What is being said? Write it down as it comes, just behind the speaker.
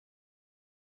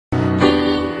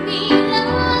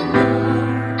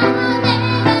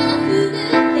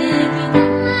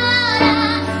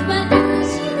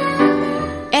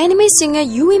singer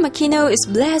Yui Makino is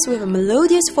blessed with a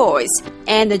melodious voice,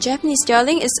 and the Japanese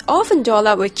darling is often dolled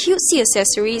up with cutesy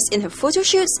accessories in her photo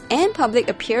shoots and public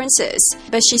appearances.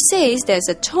 But she says there's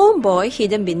a tomboy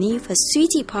hidden beneath her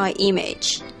sweetie pie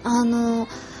image.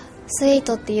 スイー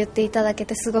トって言っていただけ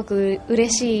てすごく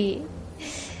嬉し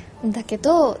いんだけ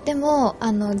ど、でも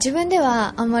自分で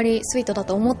はあんまりスイートだ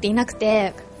と思っていなく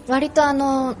て、割と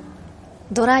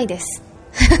ドライです。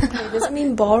Does it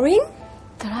mean boring?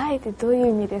 ドライってどういう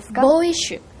意味ですか？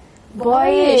 boyish.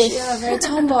 Boyish, yeah, very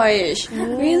tomboyish.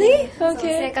 Really? 性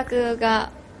Okay. 格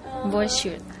が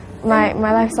boyish. My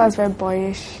lifestyle is very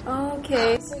boyish.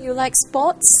 Okay. So you like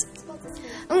sports?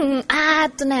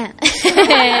 ね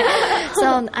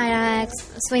So I like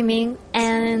swimming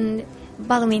and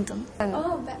badminton.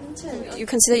 Oh, badminton. You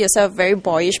consider yourself a very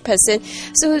boyish person.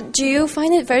 So do you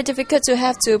find it very difficult to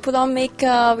have to put on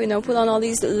makeup, put on all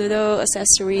these little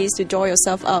accessories to doll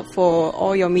yourself up for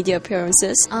all your media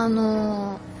appearances?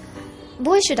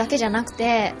 ボーイッシュだけじゃなく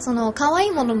て、可愛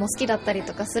いものも好きだったり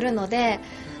とかするので、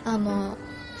ファ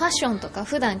ッションとか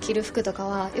普段着る服とか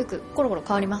はよくコロコロ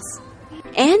変わります。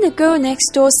And the girl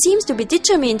next door seems to be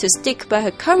determined to stick by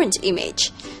her current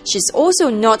image. She's also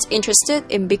not interested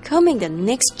in becoming the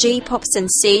next J-pop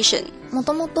sensation. も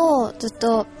ともとずっ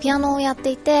とピアノをやっ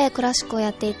ていて、クラシックをや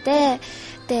っていて、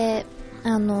で、ピ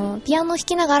アノ弾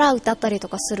きながら歌ったりと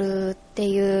かするって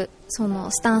いう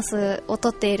スタンスをと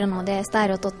っているので、スタイ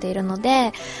ルをとっているの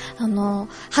で、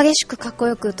激しくかっこ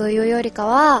よくというよりか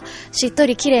は、しっと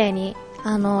り綺麗に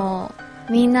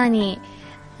みんなに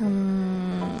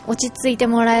落ち着いて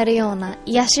もらえるような、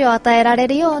癒しを与えられ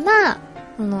るような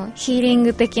ヒーリン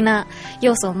グ的な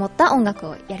要素を持った音楽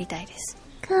をやりたいです。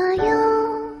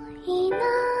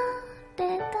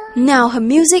Now her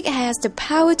music has the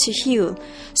power to heal,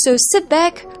 so sit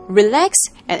back, relax,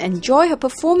 and enjoy her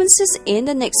performances in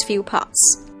the next few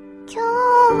parts.